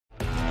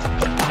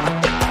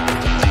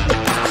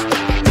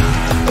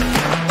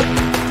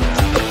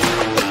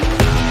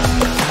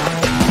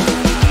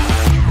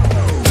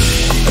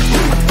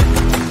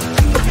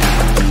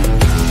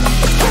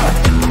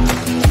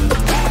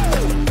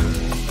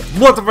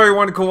What's up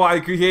everyone,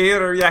 Kawaii here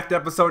to react to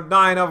episode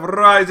 9 of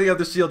Rising of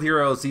the Shield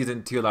Hero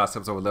Season 2. Last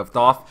episode we left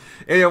off.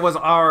 It was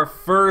our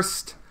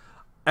first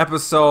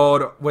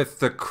episode with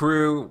the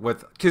crew,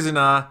 with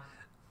Kizuna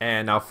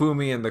and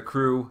Naofumi and the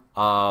crew,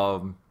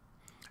 out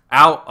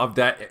of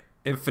that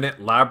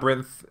infinite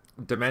labyrinth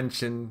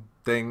dimension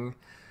thing.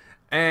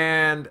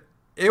 And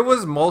it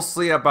was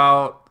mostly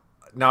about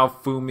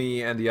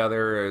Naofumi and the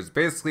others,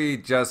 basically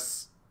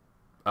just,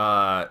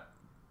 I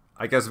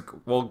guess,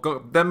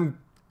 them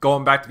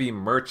going back to being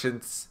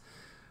merchants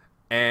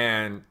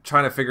and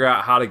trying to figure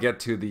out how to get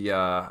to the,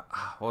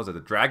 what was it, the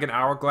Dragon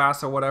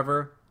Hourglass or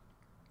whatever.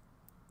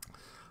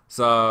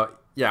 So,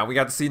 yeah, we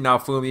got to see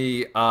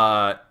Naofumi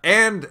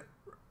and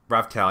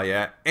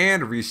Raphtalia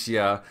and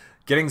Rishia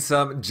getting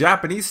some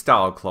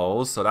Japanese-style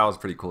clothes, so that was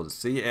pretty cool to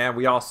see. And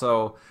we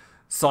also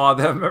saw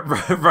them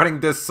running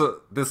this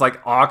like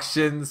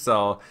auction,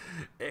 so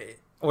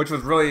which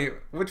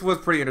was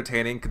pretty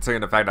entertaining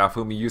considering the fact that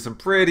Naofumi used some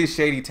pretty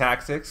shady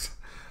tactics.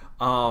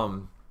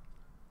 So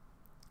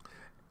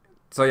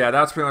yeah,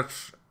 that's pretty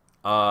much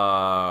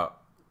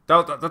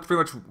that's pretty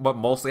much what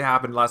mostly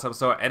happened last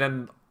episode. And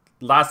then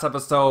last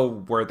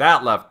episode where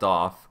that left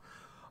off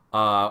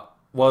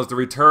was the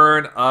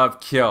return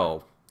of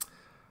Kyo.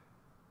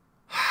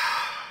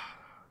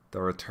 The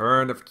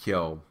return of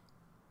Kyo.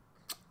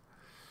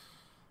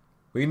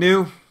 We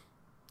knew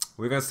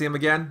we were gonna see him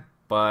again,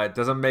 but it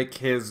doesn't make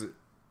his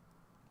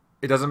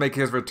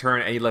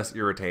return any less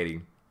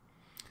irritating.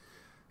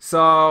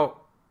 So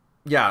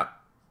yeah,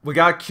 we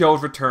got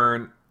Kyo's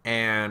return,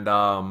 and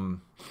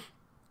Naofumi,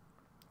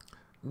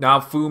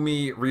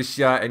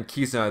 Rishia, and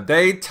Kizuna,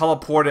 they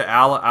teleported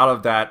out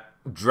of that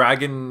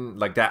dragon,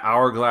 like that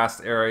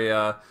hourglass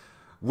area,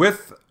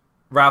 with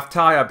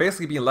Raphtalia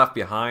basically being left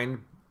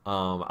behind.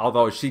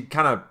 Although she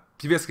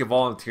basically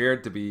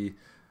volunteered to be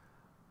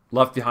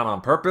left behind on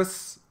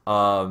purpose.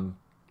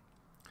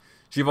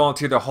 She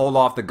volunteered to hold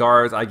off the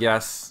guards, I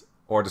guess,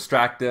 or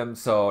distract them,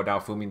 so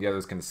Naofumi and the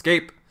others can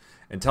escape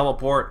and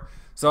teleport.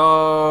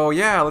 So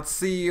yeah, let's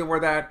see where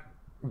that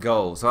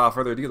goes. So without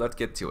further ado, let's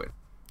get to it.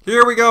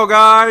 Here we go,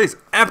 guys!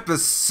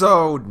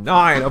 Episode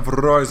 9 of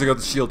Rising of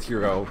the Shield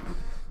Hero,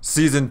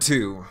 Season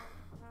 2.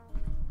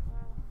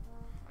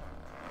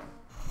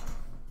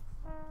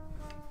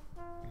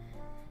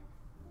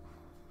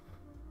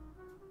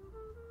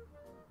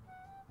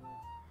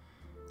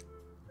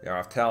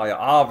 Yeah, Raphtalia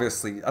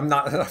obviously,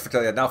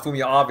 Raphtalia,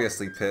 Naofumi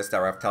obviously pissed that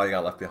Raphtalia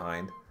got left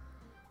behind.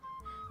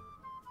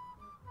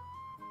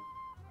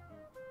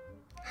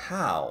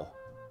 How?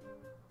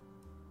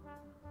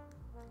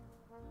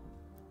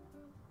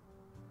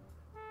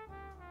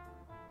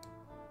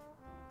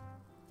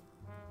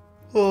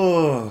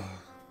 Oh.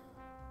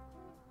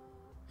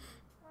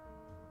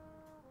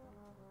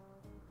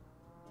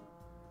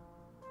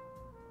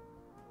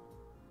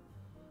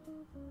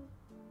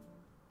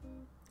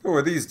 Who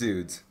are these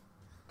dudes?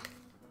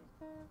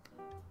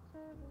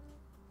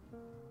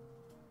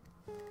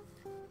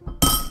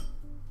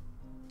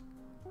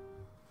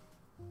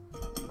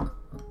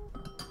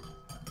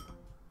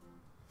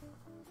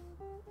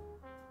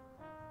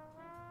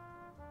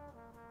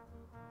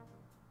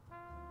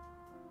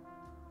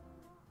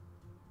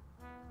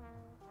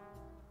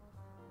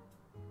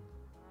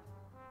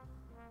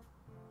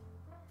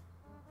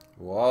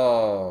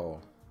 Whoa.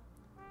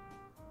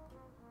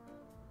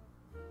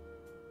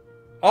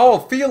 Oh,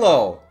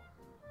 Filo!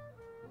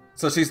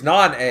 So she's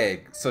not an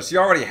egg. So she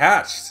already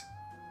hatched.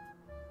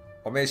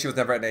 Or maybe she was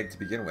never an egg to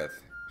begin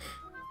with.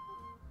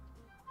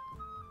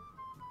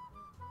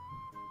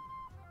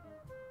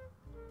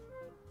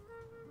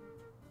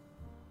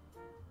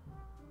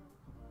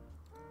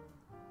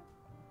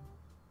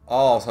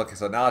 Oh, so, okay,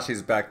 so now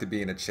she's back to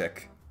being a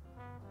chick.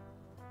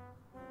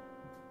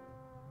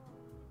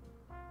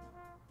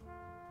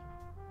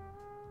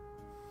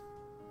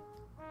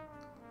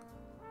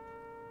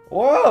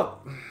 Whoa!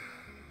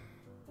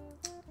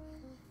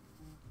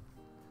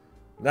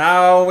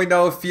 Now we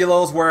know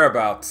Filo's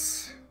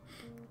whereabouts.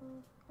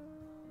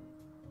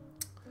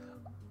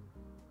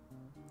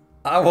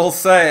 I will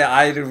say,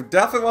 I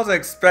definitely wasn't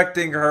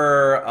expecting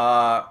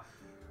her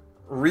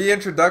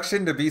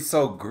reintroduction to be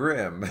so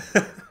grim.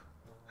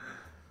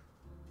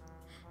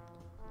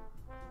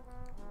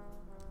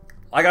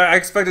 Like, I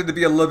expected it to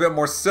be a little bit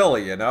more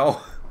silly, you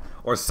know?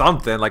 Or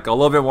something, like a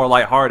little bit more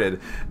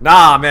lighthearted.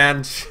 Nah,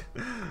 man.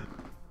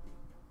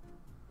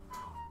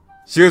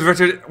 She was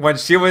when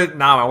she was,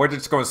 nah man, we're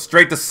just going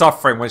straight to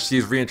suffering when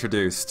she's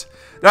reintroduced.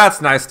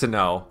 That's nice to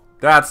know.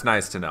 That's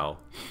nice to know.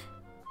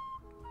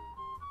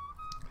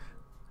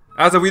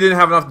 As if we didn't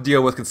have enough to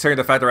deal with considering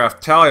the fact that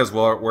Raphtalia's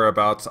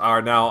whereabouts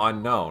are now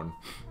unknown.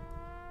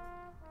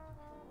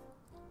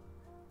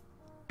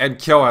 And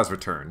Kyo has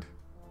returned.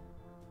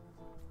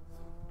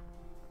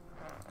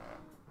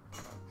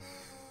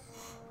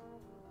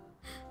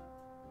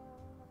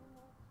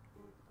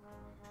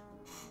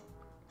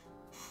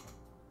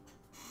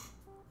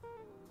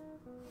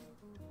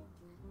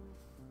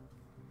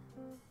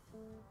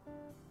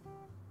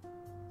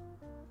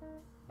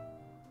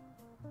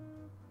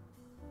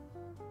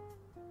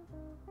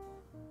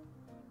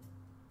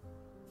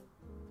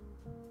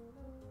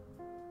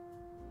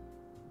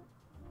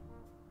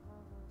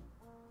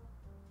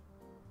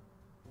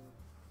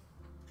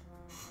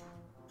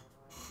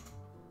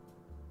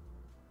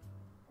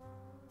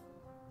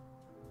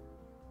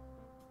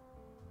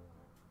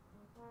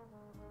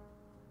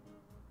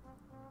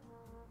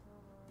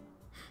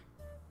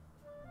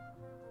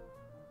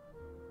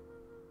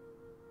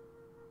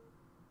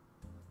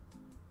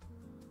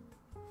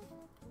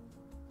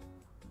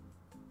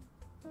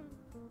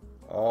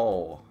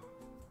 Oh.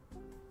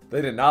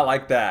 They did not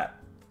like that.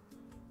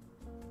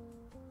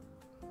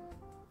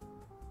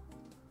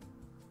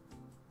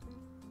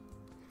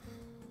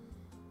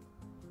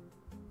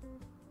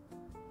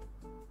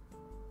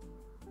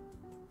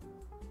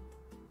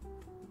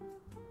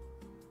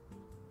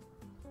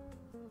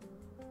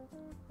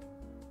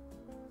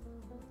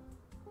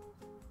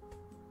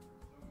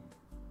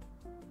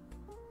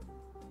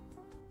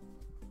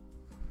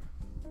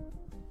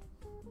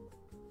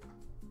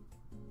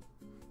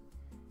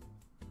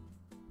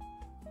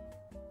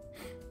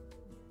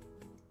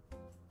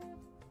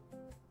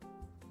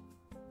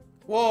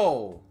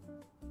 Whoa!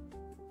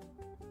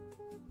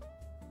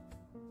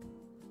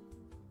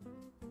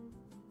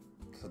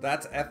 So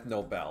that's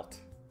ethnobelt.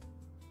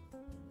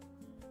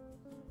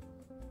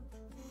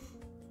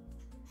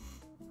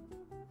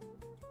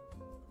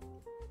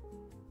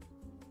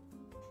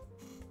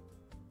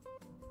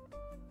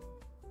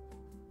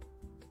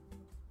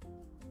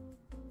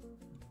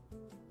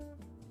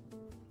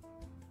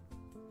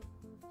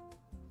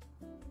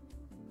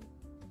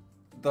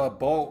 The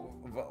boat...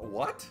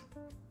 What?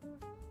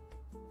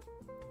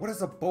 What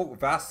is a boat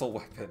vassal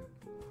weapon?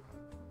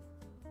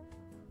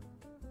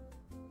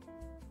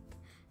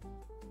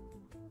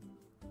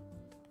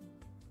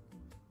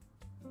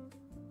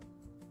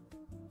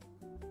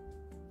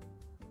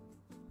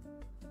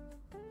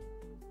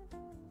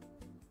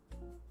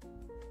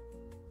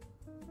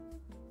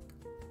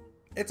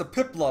 It's a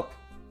piplup.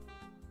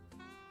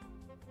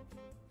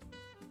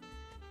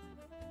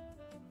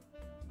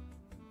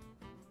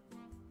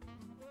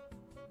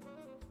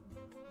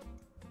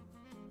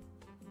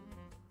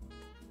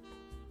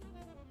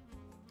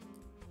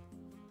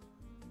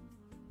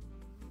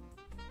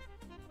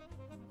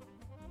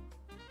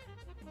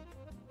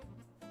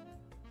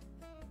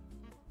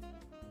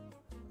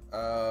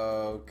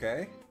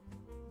 Okay.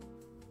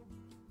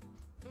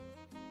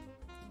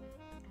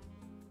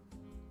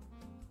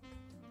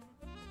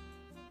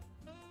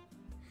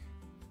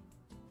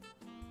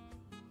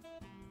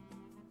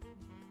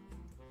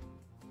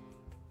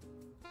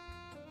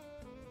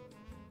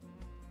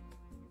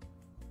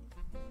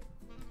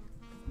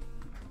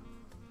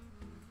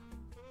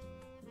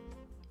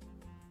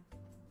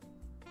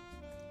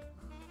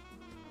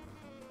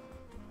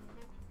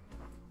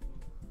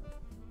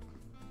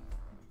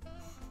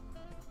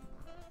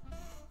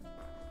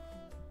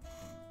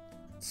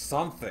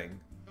 Something.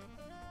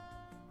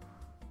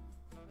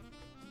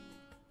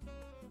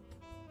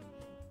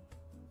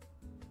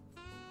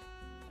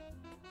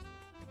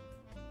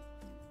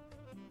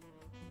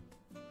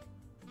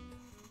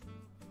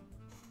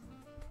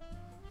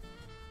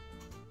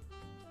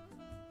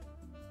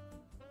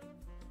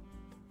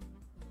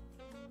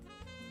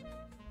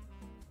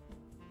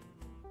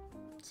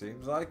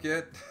 Seems like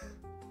it.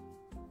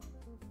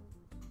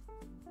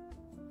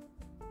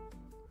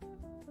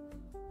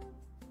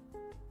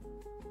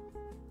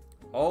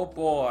 Oh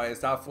boy, is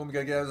that Fumi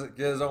gonna get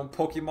his own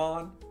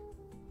Pokemon?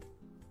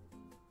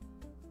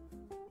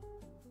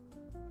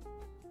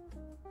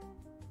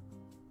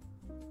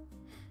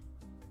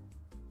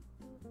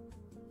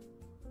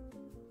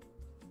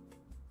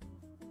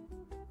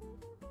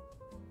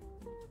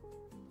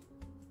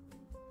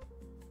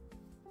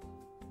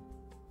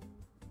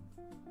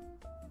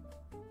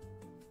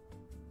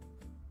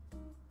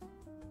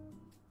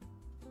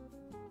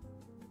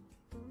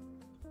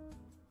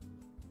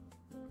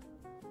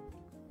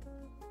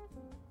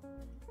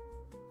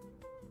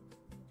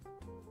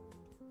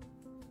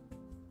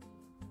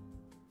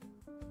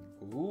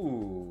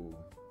 Ooh.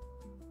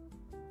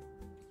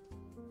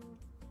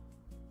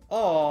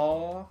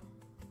 Aww.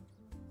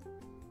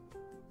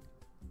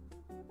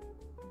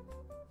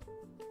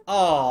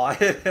 Aw,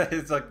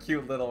 it's a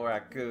cute little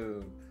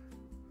raccoon.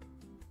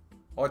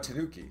 Or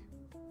Tanuki.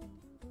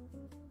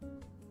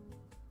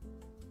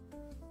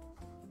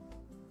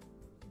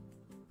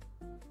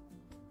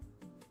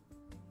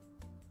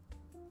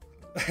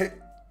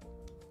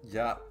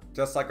 Yeah,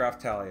 just like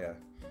Raphtalia.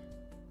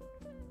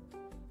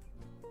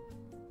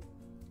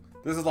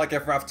 This is like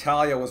if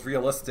Raphtalia was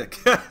realistic.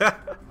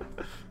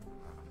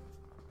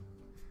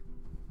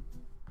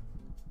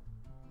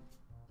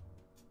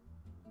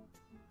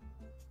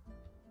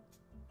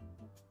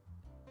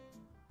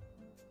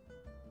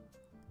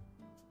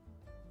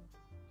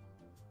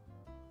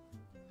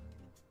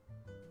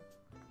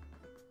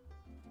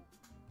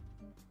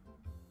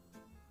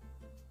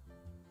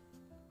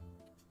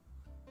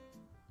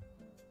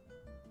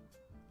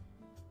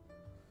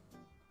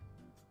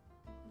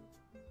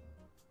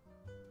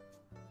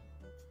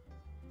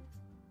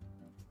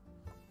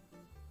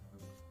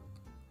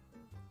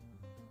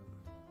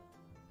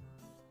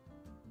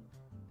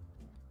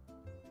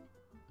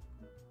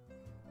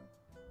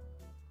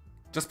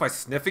 Just by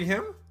sniffing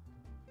him?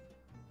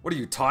 What are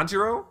you,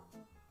 Tanjiro?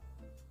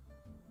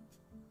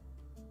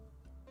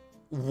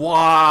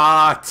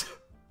 What?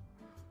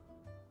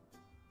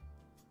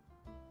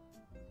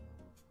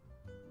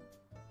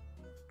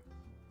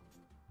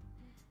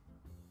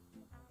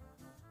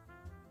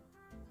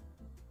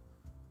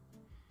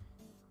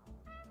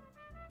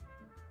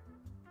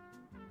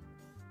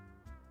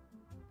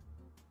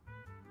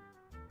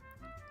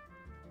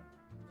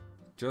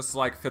 Just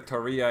like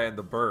Fitaria and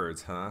the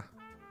birds, huh?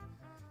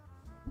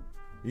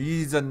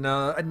 He's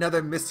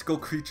another mystical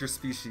creature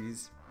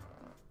species.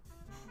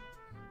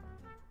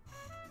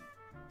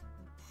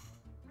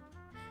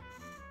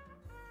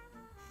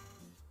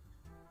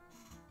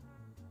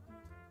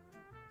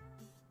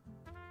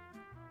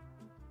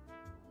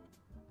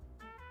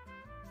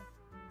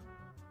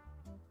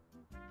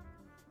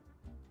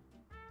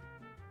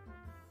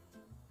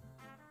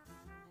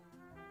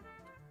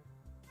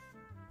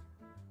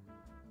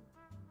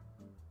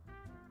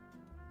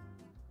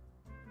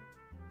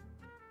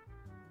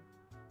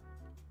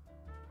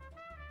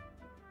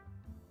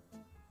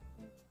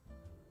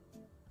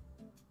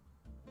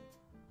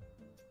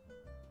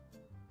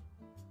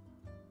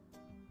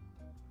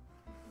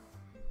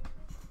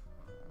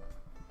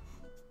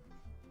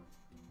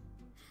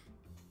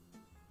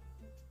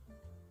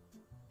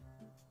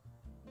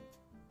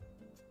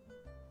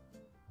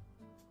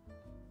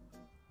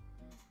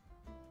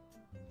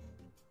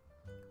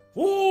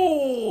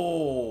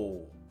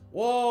 Whoa!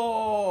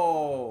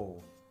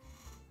 Whoa!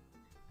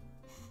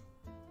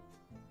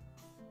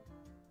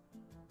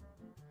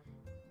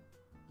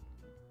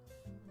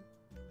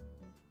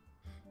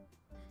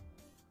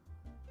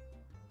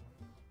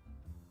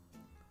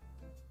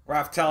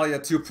 Raphtalia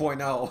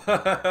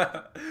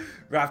 2.0.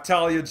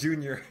 Raphtalia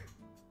Jr.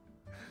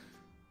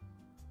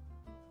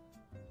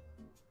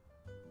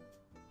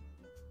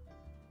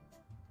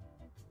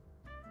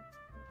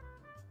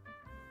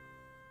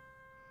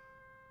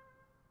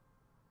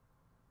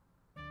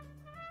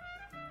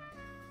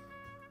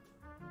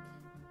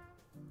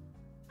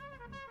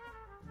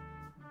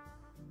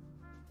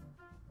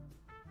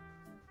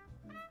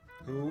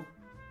 Who?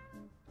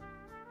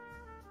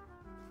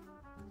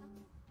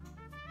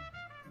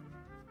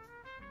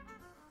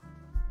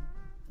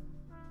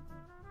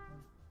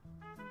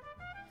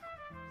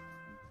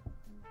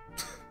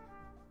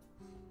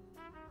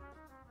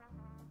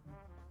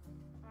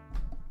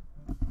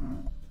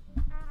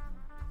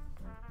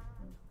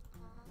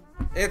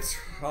 It's,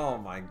 oh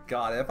my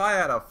god, if I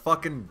had a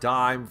fucking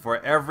dime for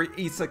every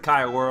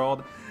isekai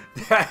world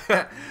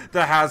that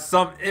has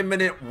some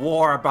imminent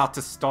war about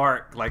to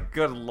start, like,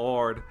 good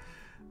lord.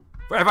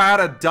 If I had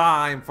a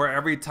dime for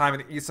every time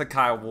an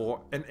isekai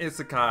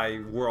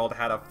world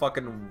had a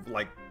fucking,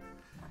 like,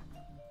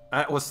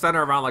 it was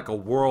centered around like a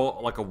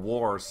world, like a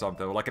war or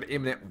something, or like an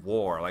imminent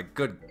war, like,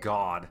 good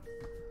god.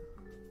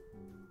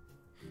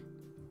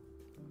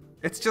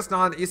 It's just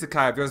not an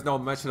isekai if there's no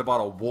mention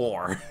about a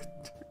war.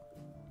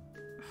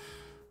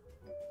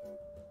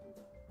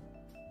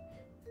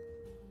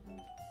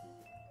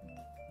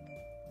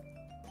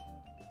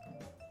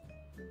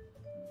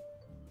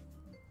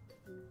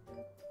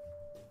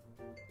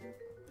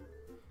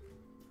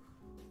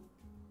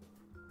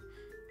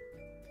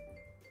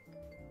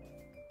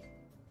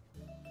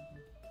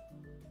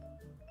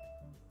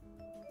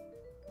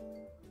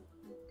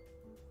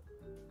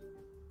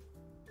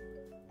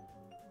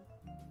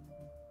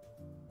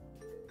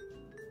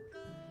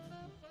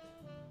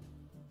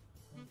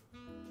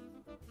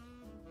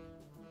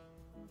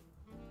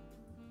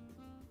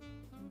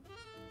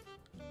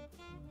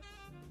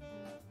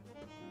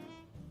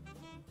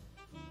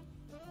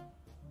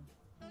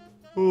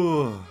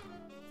 Ooh.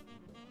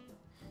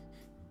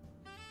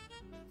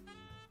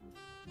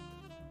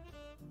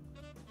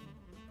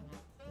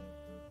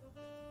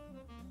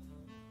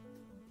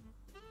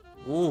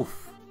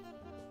 Oof.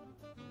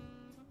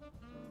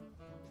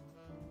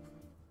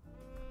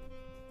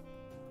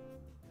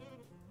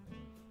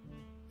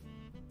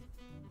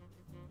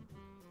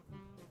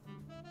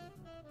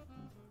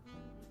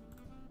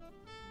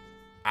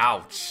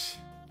 Ouch.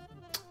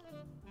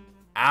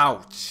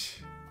 Ouch.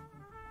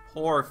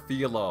 Poor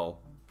Filo.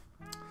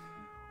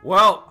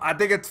 Well, I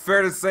think it's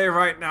fair to say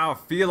right now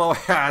Filo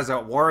has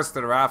it worse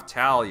than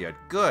Raphtalia.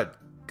 Good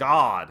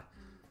God.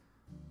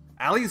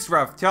 At least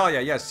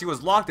Raphtalia, yes, she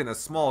was locked in a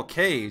small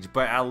cage,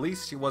 but at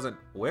least she wasn't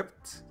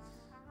whipped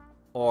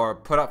or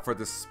put up for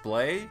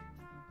display.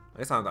 At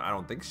least I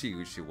don't think she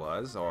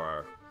was,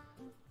 or...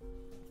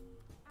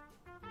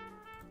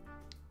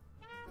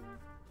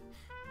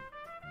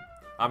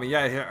 I mean,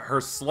 yeah, her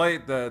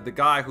slave, the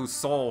guy who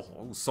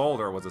sold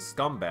her was a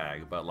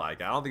scumbag, but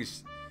like, I don't think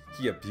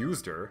he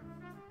abused her.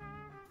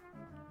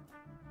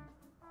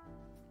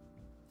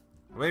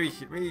 Maybe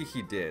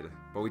he did,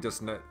 but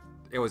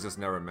it was just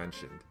never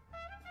mentioned.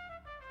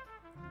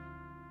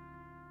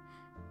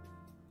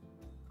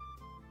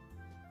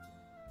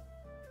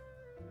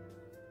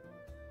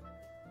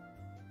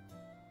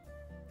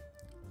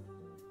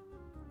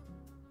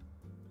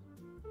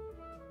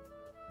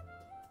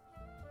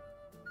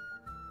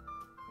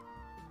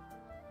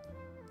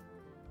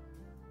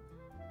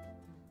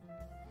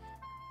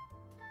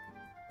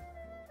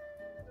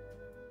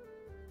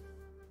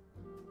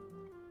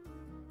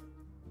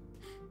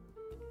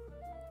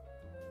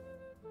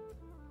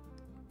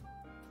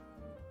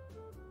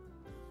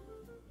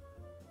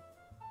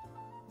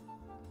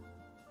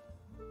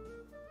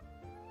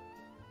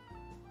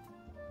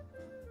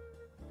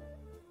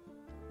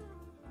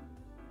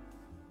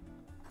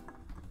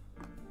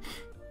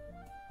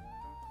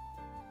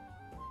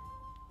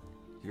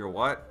 You're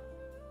what?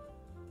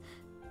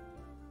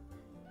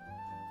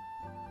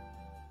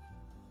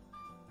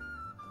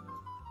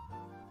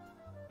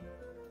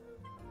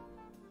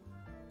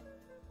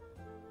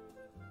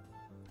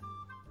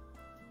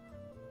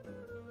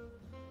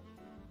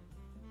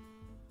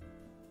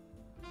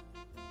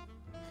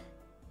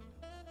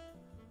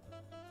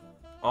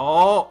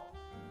 Oh!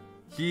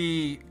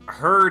 He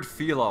heard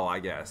Filo, I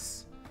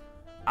guess.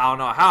 I don't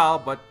know how,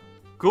 but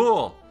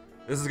cool.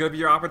 This is gonna be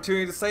your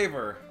opportunity to save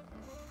her.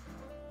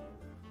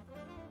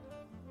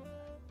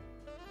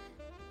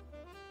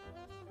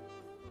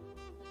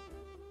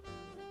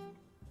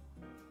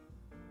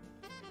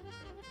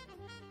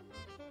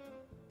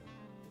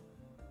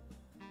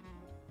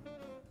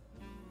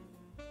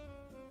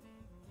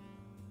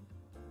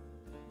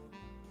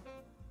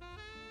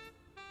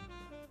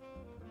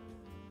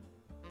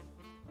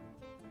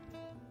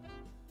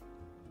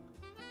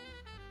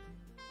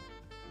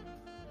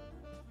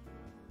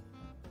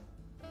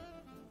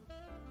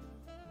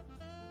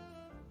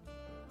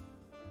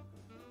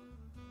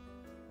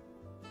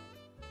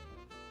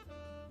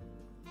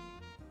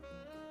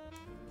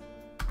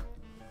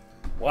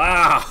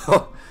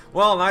 Wow.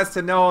 Well, nice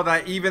to know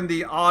that even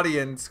the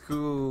audience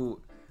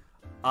who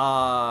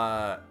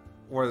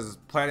was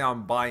planning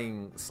on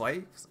buying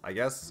slaves, I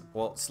guess.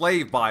 Well,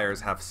 slave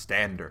buyers have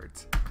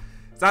standards.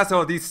 It's not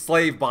so these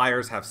slave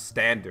buyers have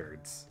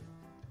standards.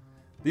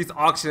 These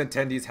auction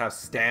attendees have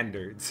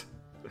standards.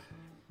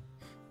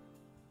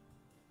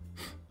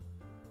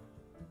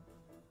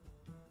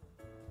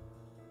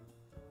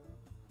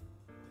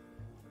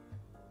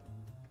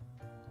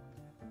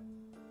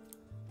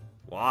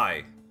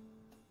 Why?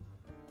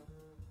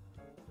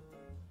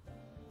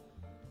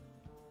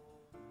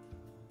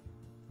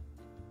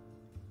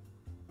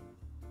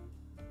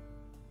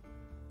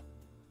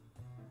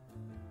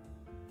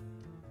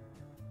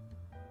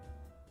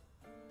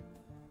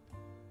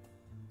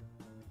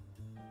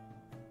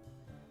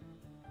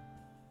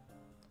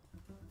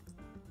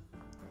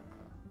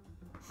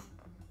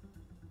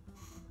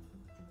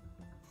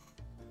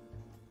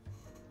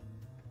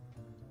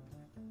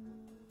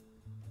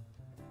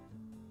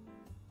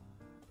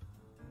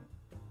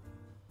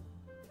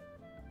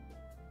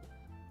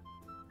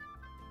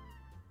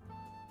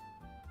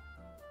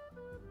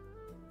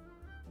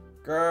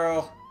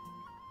 Girl.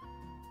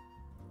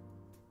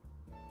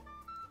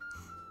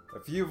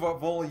 If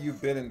only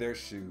you've been in their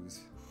shoes.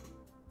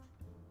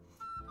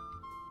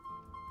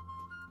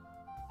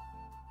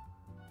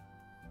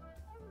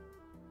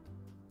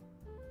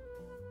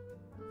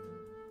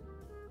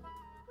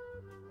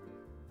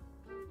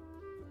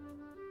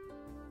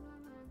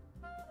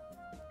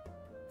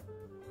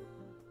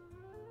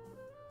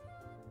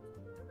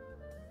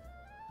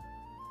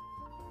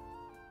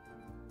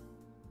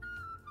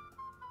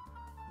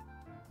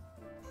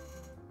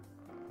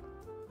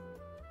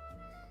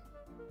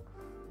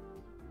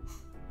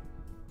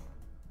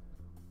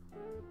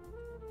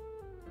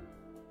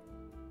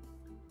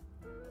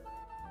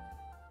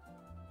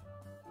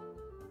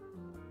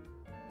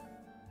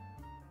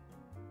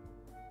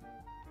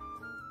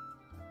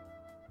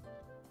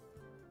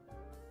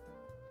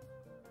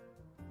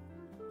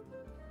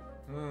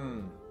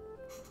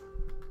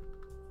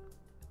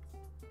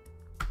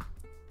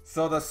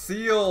 So the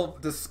seal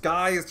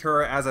disguised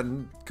her as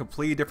a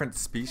completely different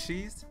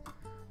species?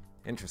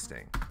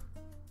 Interesting.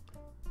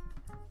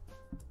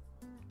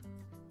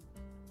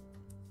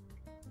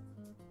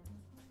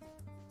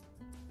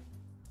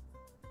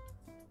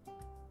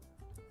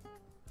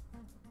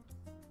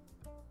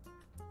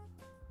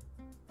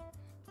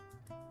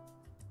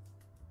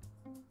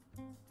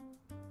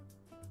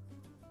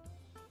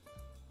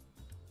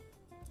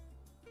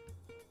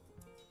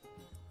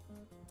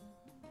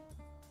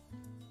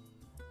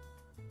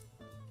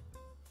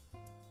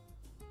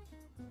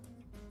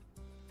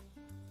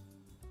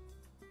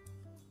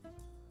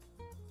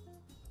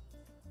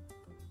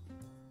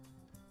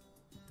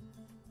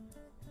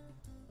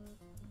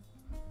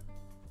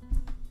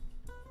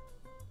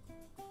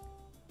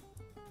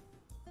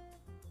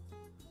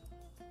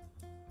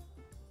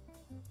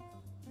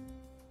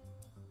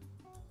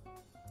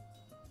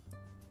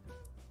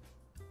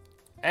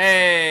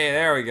 Hey,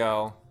 there we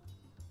go.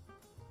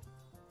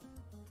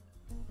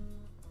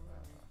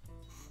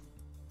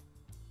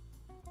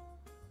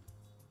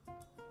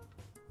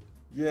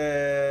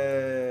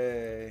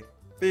 Yay!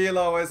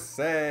 Filo is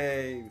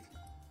saved!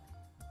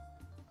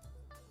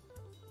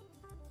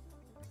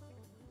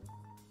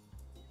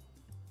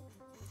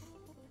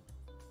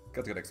 That's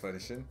a good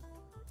explanation.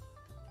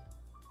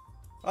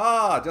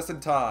 Ah, just in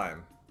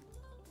time.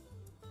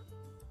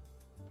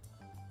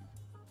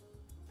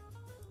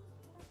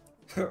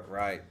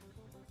 Right.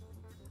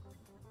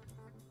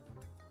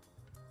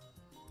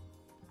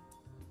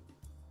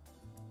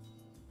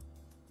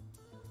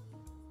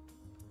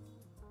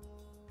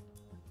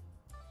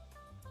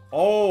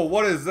 Oh,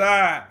 what is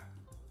that?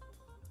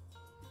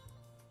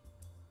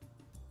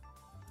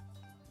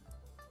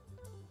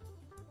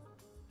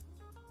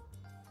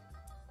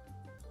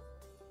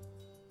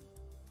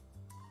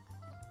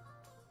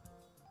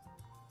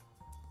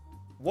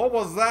 What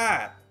was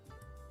that?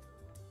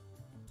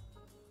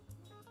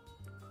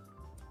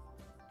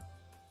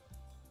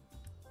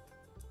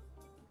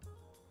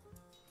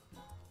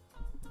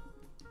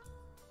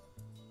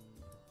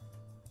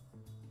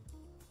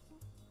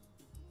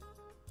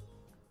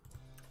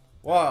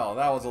 Wow,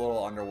 that was a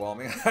little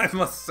underwhelming, I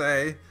must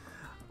say.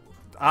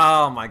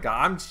 Oh my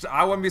god,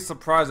 I wouldn't be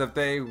surprised if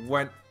they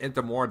went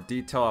into more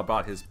detail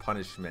about his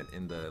punishment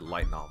in the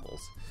light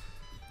novels.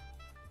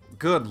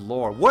 Good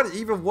lord, what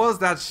even was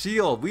that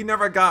shield? We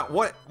never got,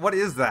 what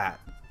is that?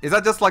 Is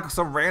that just like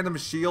some random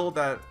shield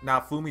that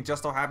Naofumi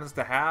just so happens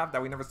to have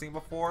that we never seen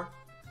before?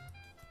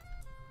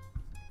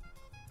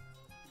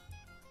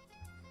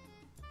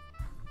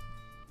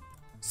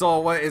 So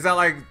what is that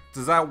like?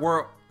 Does that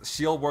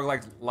shield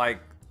work like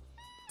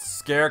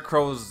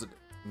Scarecrow's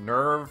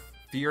nerve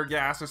fear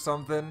gas or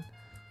something?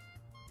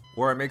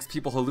 Where it makes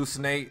people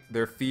hallucinate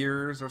their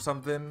fears or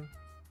something?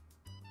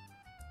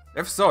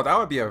 If so, that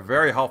would be a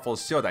very helpful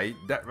shield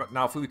that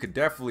Naofumi could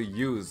definitely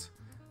use.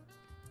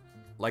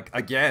 Like,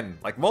 again,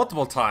 like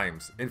multiple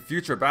times in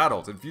future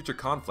battles, in future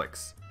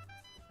conflicts.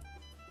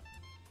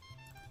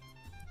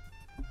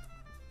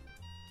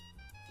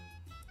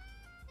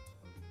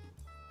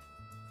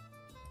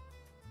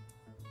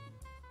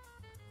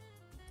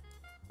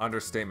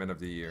 Understatement of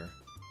the year.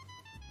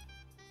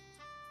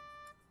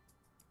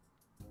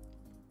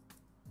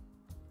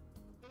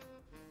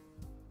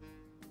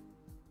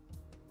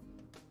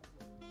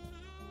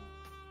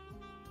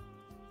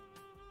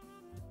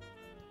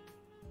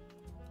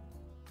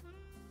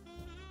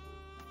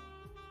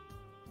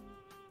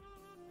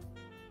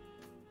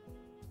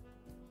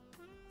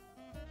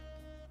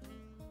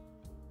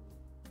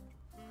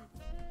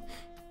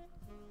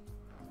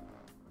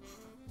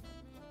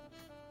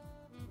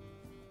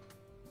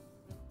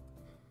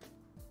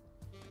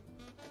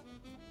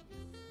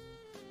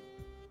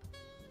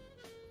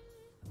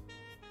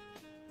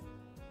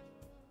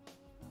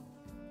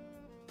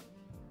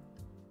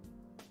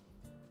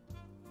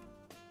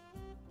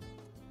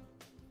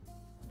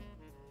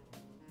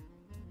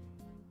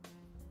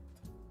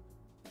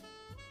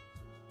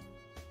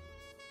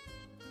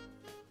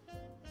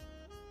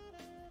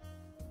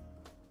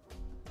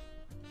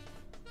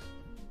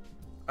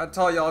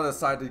 Until y'all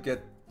decide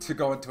to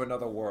go into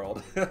another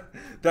world.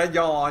 Then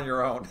y'all on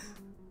your own.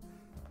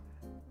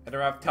 And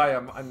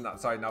Raphtalia, I'm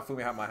not sorry,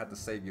 Naofumi might have to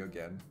save you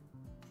again.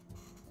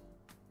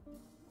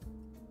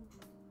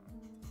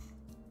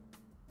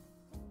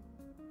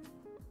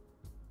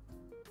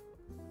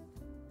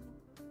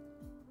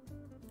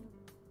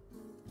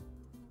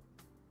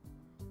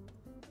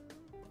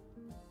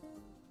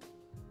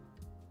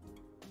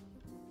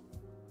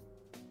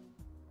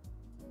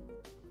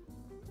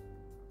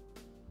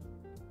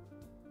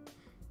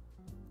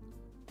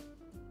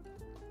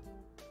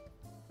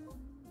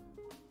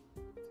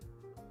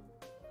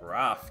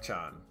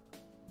 Raph-chan.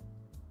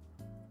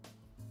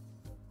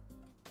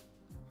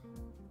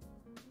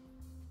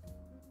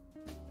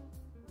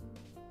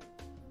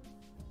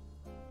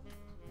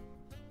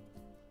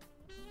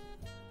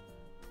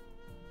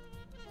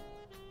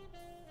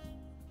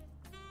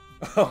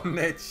 Oh,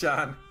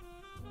 Nate-chan.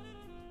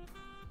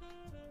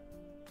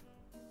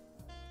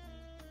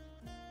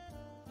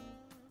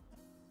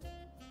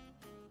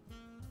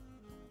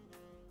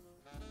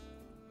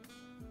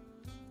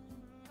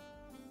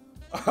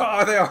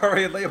 Are they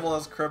already labeled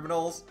as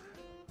criminals?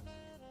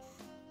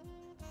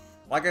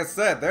 Like I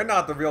said, they're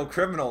not the real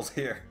criminals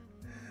here.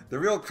 The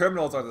real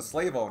criminals are the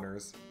slave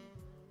owners.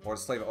 Or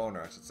the slave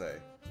owner, I should say.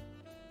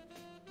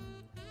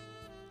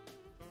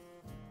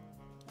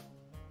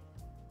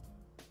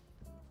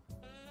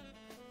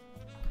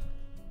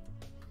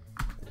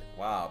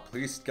 Wow,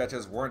 police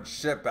sketches weren't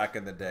shit back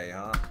in the day,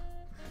 huh?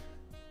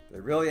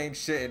 They really ain't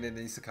shit in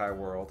the isekai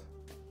world.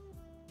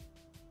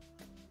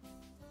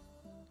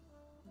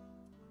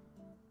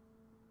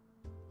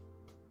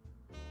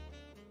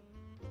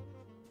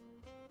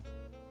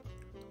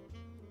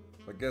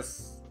 I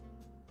guess...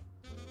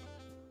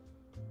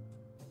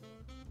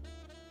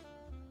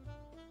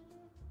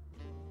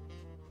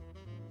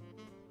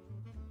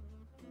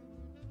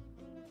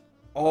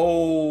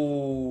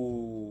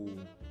 Oh!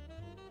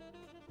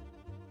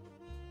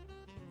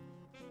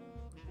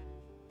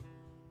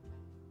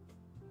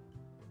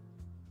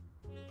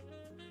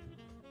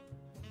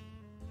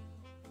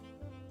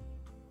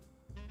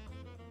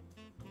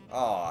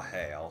 Oh,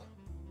 hell.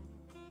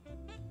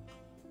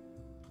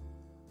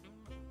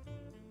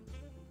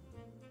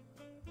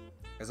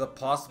 Is it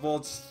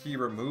possible he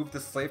removed the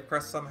slave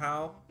crest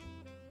somehow?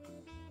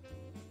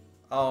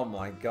 Oh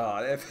my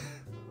god, if...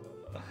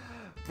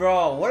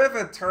 Bro, what if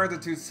it turns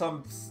into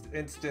some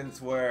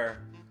instance where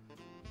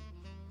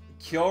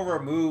Kyo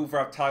removed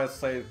Raphtalia's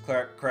slave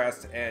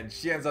crest and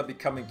she ends up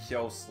becoming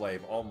Kyo's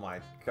slave? Oh my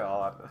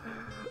god.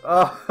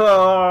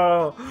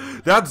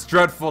 Oh, that's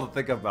dreadful to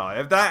think about.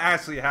 If that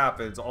actually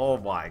happens, oh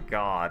my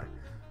god.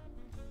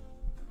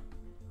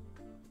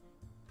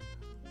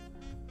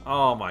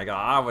 Oh my god,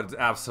 I would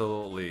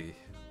absolutely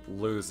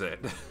lose it.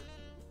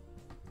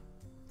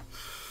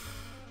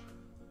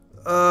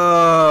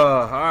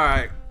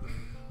 Alright.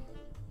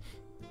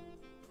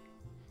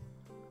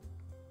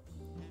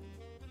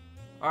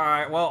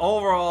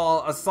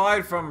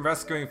 aside from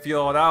rescuing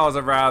Filo, that was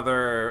a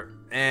rather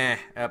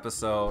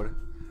episode.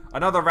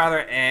 Another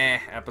rather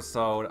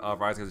episode of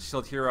Rising of the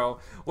Shield Hero,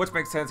 which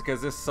makes sense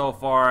because this so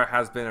far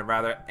has been a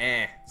rather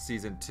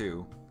season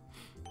 2.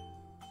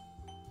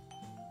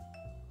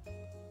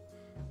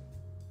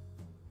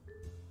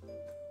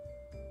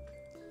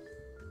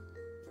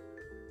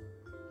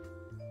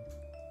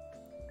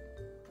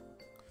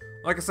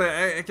 Like I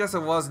said, I guess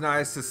it was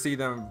nice to see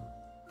them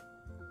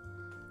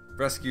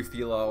rescue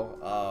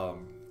Filo.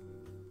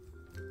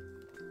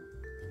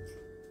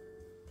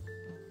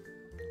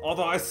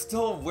 Although I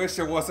still wish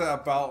it wasn't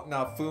about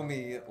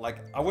Naofumi. Like,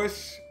 I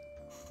wish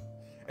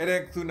it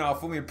didn't include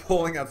Naofumi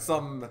pulling at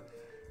some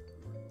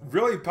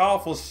really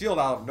powerful shield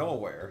out of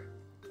nowhere.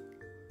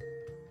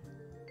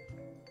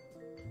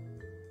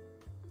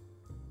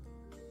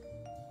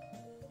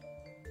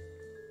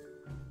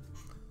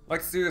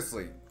 Like,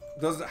 seriously.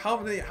 How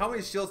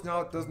many shields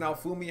now does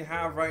Naofumi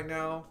have right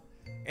now?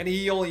 And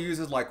he only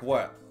uses like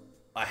what?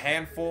 A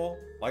handful?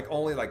 Like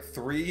only like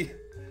 3?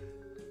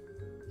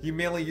 He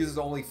mainly uses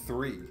only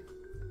 3.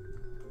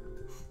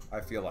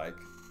 I feel like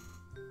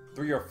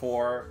 3 or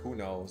 4, who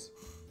knows?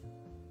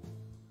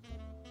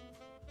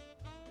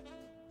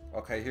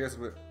 Okay, here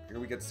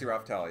we get to see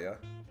Raphtalia.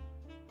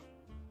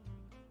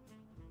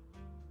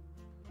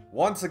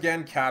 Once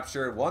again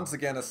captured, once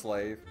again a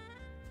slave.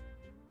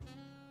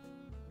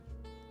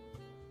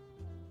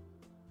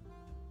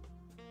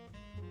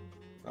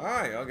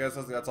 Alright, I guess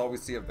that's all we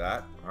see of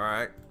that.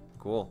 Alright,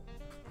 cool.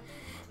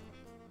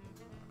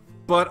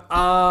 But,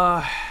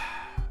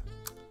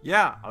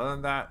 yeah, other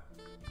than that,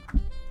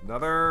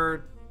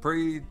 another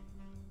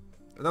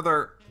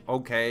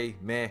okay,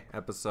 meh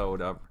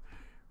episode of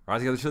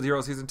Rising of the Shield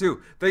Hero Season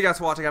 2. Thank you guys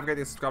for watching. Have a great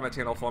day. Subscribe to my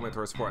channel, follow me on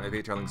Twitter, support my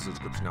Patreon, links in the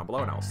description down below,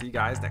 and I will see you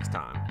guys next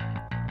time.